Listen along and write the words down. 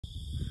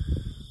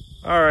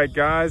All right,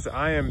 guys,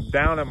 I am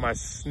down at my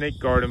snake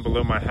garden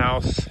below my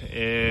house,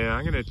 and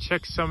I'm gonna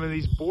check some of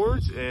these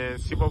boards and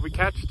see what we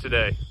catch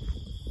today.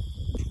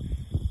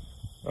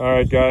 All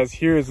right, guys,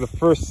 here's the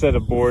first set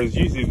of boards.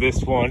 Usually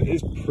this one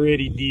is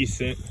pretty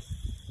decent.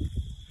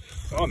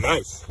 Oh,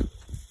 nice.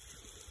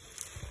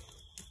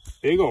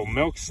 Big old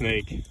milk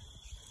snake.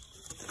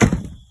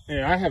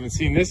 Yeah, I haven't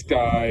seen this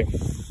guy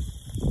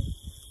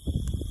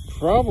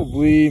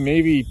probably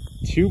maybe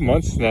 2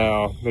 months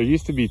now. There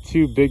used to be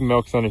 2 big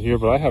milks under here,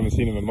 but I haven't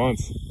seen him in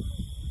months.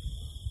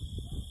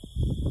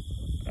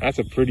 That's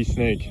a pretty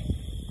snake.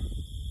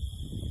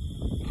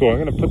 Cool, I'm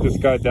gonna put this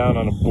guy down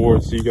on a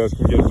board so you guys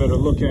can get a better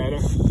look at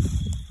him.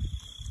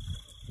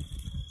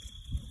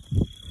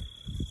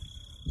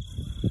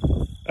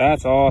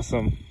 That's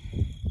awesome.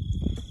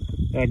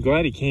 I'm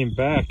glad he came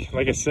back.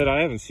 Like I said,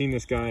 I haven't seen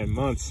this guy in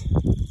months.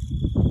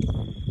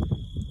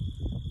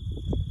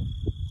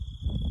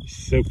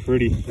 So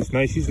pretty. It's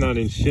nice he's not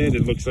in shed,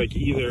 it looks like,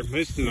 either.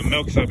 Most of the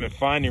milks I've been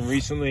finding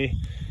recently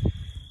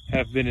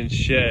have been in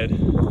shed.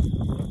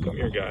 Oh, come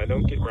here, guy,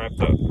 don't get wrapped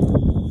up.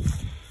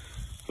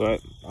 But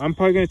I'm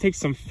probably going to take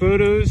some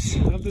photos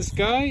of this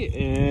guy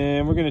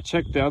and we're going to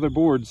check the other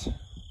boards.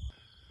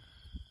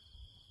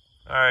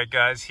 All right,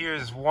 guys,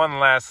 here's one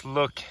last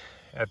look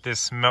at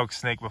this milk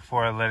snake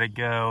before I let it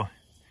go.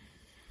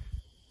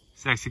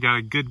 It's actually got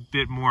a good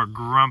bit more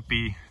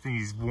grumpy. I think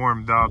he's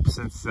warmed up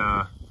since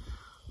I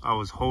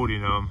was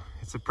holding him.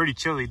 It's a pretty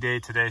chilly day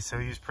today, so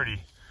he was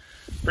pretty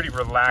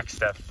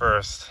relaxed at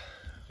first.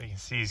 You can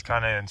see he's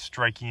kind of in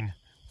striking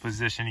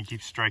position. He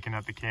keeps striking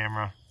at the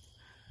camera.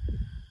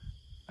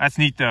 That's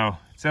neat though.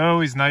 It's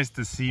always nice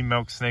to see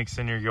milk snakes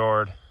in your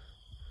yard.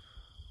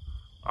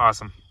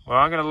 Awesome. Well,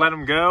 I'm gonna let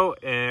him go,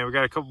 and we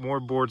got a couple more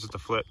boards to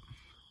flip.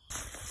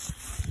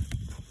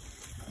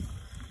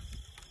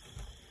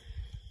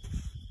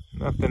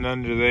 Nothing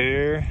under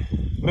there.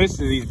 Most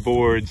of these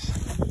boards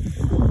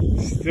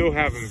still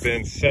haven't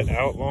been set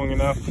out long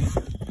enough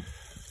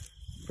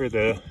for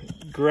the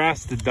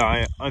grass to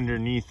die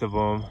underneath of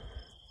them.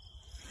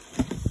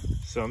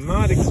 So I'm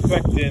not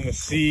expecting to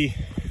see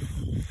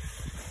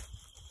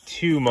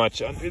too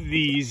much under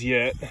these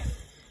yet.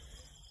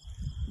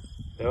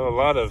 Though a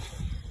lot of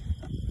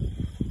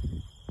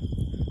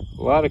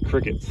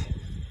crickets.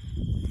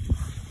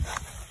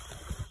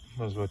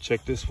 Might as well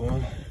check this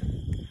one.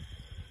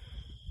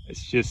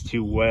 It's just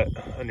too wet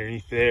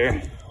underneath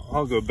there.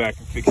 I'll go back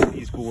and fix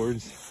these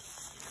boards.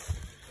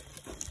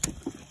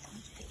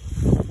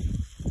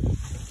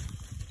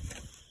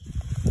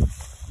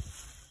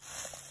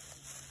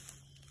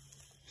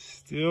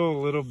 Still a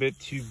little bit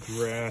too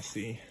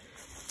grassy.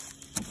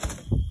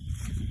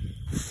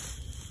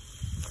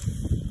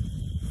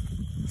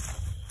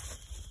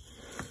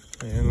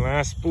 And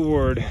last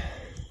board,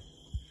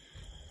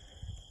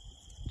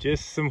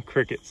 just some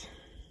crickets.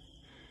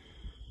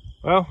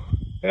 Well,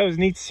 that was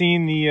neat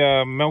seeing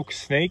the milk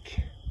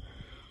snake.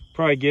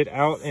 Probably get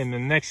out in the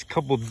next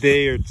couple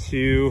day or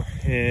two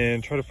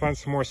and try to find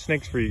some more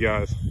snakes for you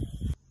guys.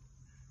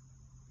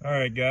 All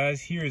right,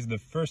 guys, here's the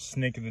first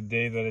snake of the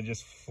day that I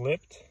just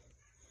flipped.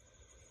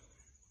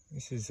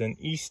 This is an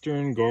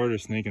eastern garter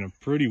snake, and a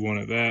pretty one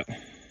at that.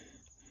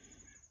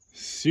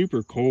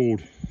 Super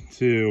cold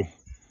too.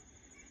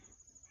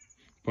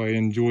 Probably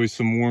enjoy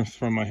some warmth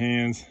from my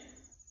hands.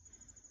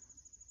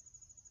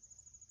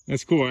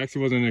 That's cool. I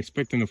actually wasn't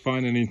expecting to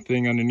find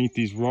anything underneath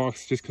these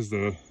rocks just because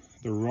the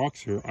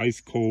rocks are ice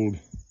cold.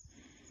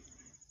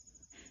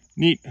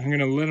 Neat. I'm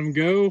gonna let them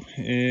go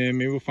and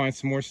maybe we'll find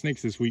some more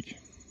snakes this week.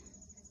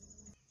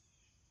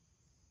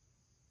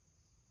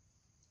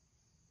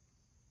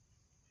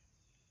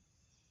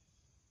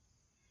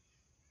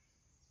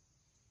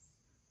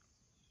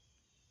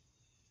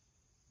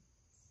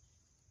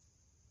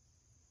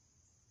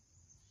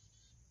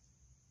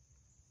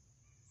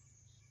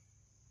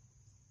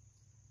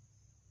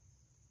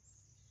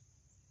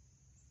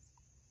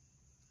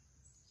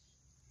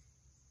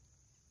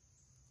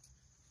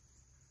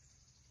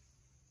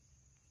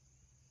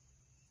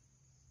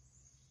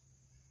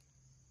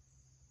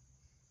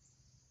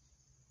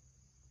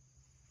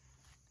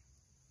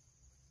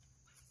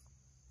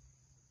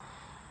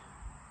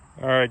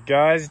 All right,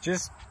 guys,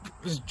 just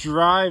was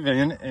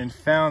driving and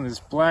found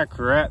this black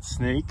rat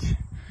snake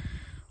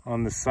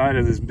on the side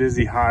of this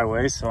busy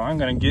highway. So I'm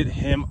gonna get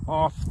him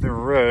off the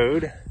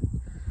road.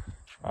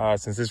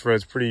 Since this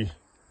road's pretty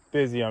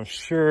busy, I'm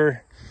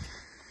sure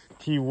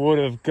he would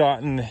have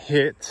gotten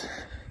hit.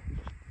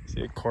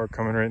 See a car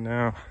coming right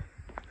now.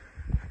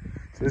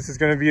 So this is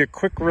gonna be a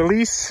quick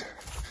release.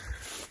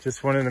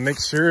 Just wanted to make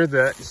sure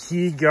that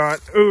he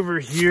got over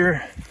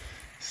here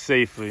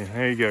safely.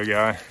 There you go,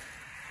 guy.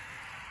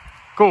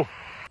 Cool.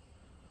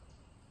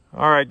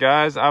 All right,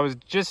 guys, I was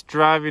just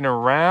driving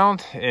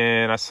around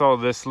and I saw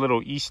this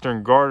little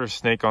eastern garter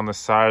snake on the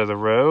side of the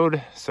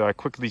road. So I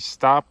quickly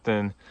stopped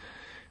and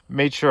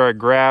made sure I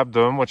grabbed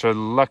them, which I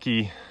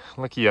lucky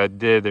I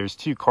did. There's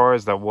 2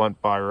 cars that went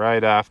by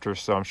right after,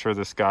 so I'm sure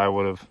this guy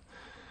would have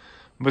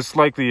most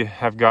likely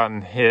have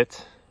gotten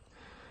hit.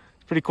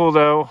 Pretty cool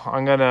though.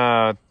 I'm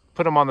gonna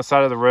put him on the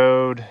side of the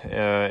road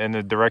in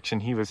the direction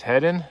he was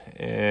heading,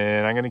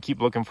 and I'm gonna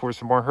keep looking for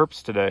some more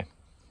herps today.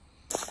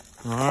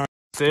 All right,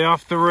 stay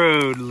off the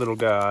road, little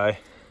guy.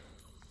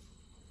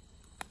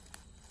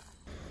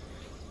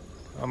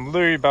 I'm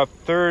literally about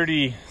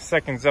 30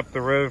 seconds up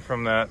the road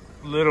from that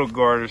little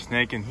garter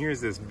snake, and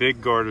here's this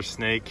big garter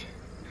snake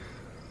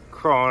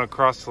crawling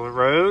across the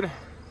road.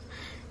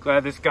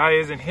 Glad this guy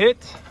isn't hit.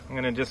 I'm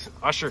gonna just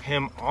usher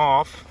him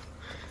off.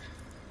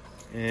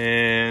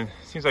 And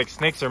seems like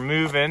snakes are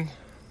moving,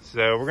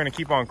 so we're gonna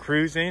keep on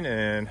cruising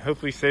and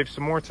hopefully save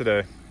some more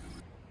today.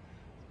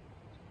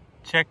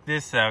 Check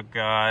this out,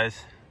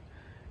 guys.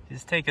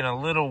 Just taking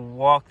a little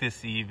walk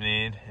this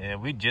evening,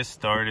 and we just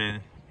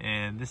started,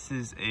 and this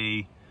is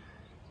a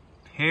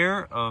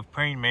pair of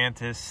praying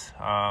mantis.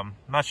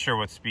 Not sure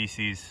what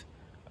species.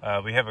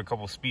 We have a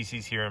couple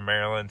species here in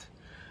Maryland,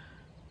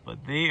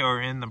 but they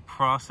are in the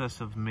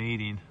process of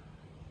mating.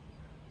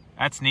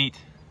 That's neat.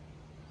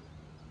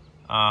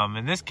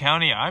 In this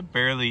county, I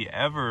barely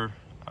ever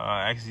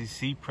actually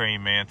see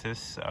praying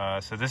mantis,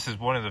 so this is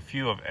one of the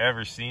few I've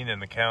ever seen in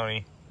the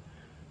county.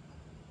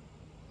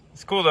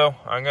 It's cool though.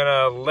 I'm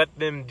gonna let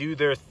them do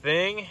their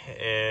thing,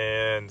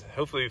 and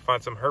hopefully we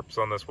find some herps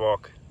on this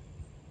walk.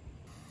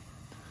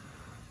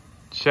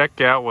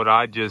 Check out what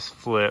I just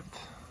flipped.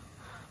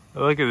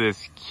 Look at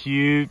this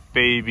cute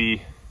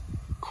baby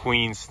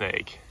queen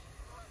snake.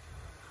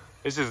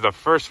 This is the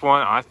first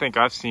one I think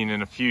I've seen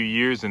in a few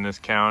years in this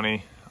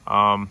county.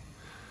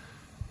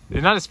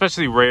 They're not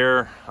especially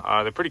rare.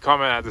 They're pretty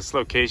common at this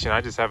location.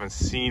 I just haven't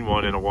seen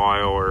one in a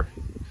while, or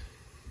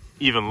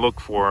even look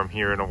for them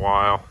here in a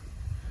while.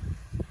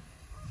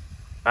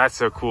 That's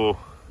so cool.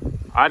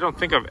 I don't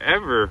think I've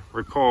ever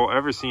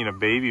seen a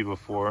baby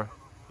before.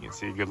 You can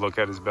see a good look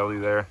at his belly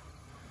there.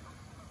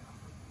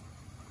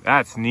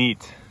 That's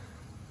neat.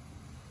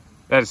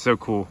 That is so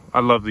cool.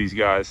 I love these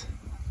guys.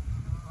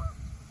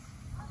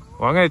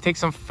 Well, I'm gonna take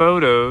some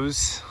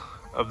photos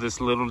of this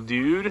little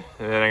dude, and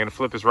then I'm gonna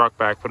flip his rock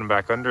back, put him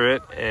back under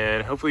it,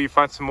 and hopefully you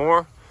find some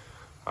more,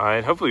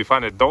 and hopefully you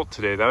find an adult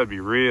today. That would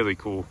be really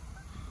cool.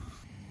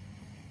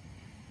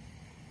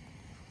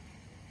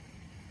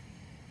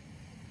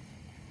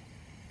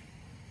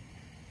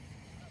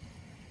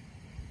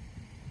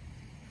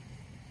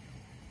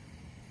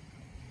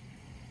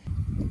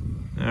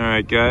 All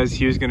right, guys,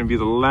 here's gonna be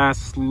the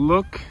last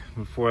look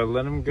before I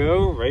let him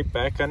go right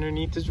back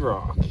underneath his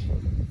rock.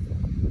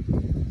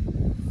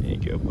 There you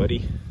go,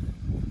 buddy.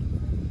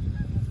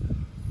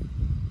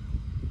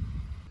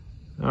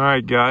 All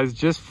right, guys,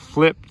 just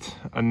flipped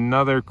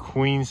another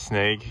queen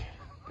snake.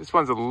 This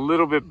one's a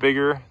little bit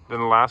bigger than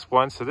the last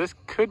one, so this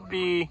could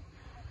be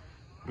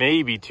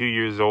maybe 2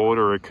 years old,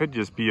 or it could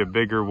just be a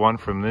bigger one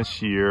from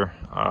this year.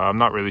 I'm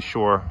not really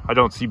sure. I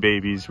don't see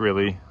babies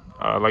really.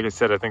 Like I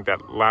said, I think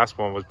that last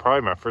one was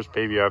probably my first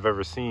baby I've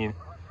ever seen.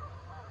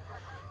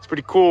 It's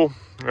pretty cool.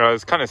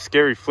 It's kind of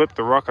scary. Flip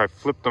the rock I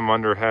flipped them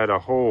under had a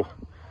whole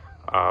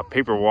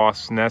paper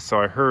wasp nest, so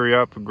I hurry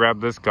up and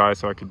grab this guy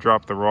so I could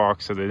drop the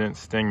rock so they didn't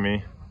sting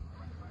me.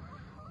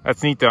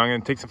 That's neat though. I'm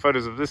gonna take some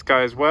photos of this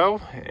guy as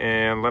well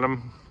and let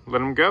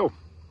him go.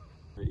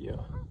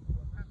 Video.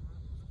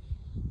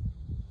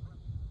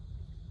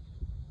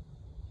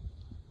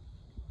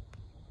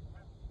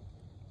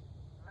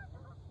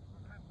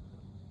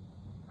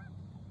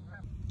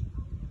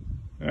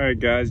 All right,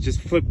 guys,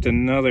 just flipped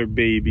another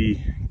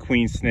baby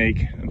queen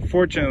snake.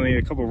 Unfortunately,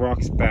 a couple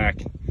rocks back,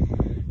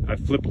 I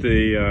flipped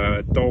the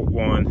adult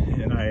one,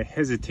 and I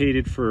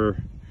hesitated for a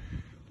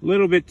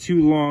little bit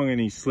too long, and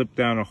he slipped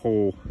down a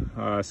hole,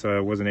 so I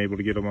wasn't able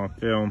to get him on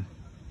film.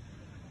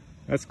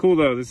 That's cool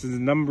though. This is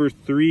number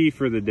 3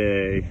 for the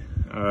day.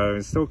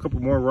 There's still a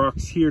couple more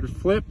rocks here to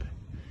flip,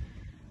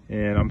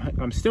 and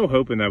I'm still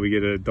hoping that we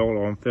get an adult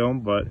on film,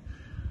 but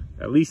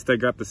at least I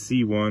got to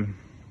see one.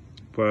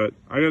 But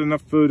I got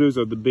enough photos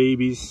of the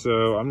babies,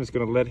 so I'm just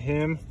gonna let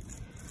him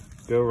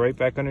go right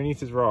back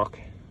underneath his rock.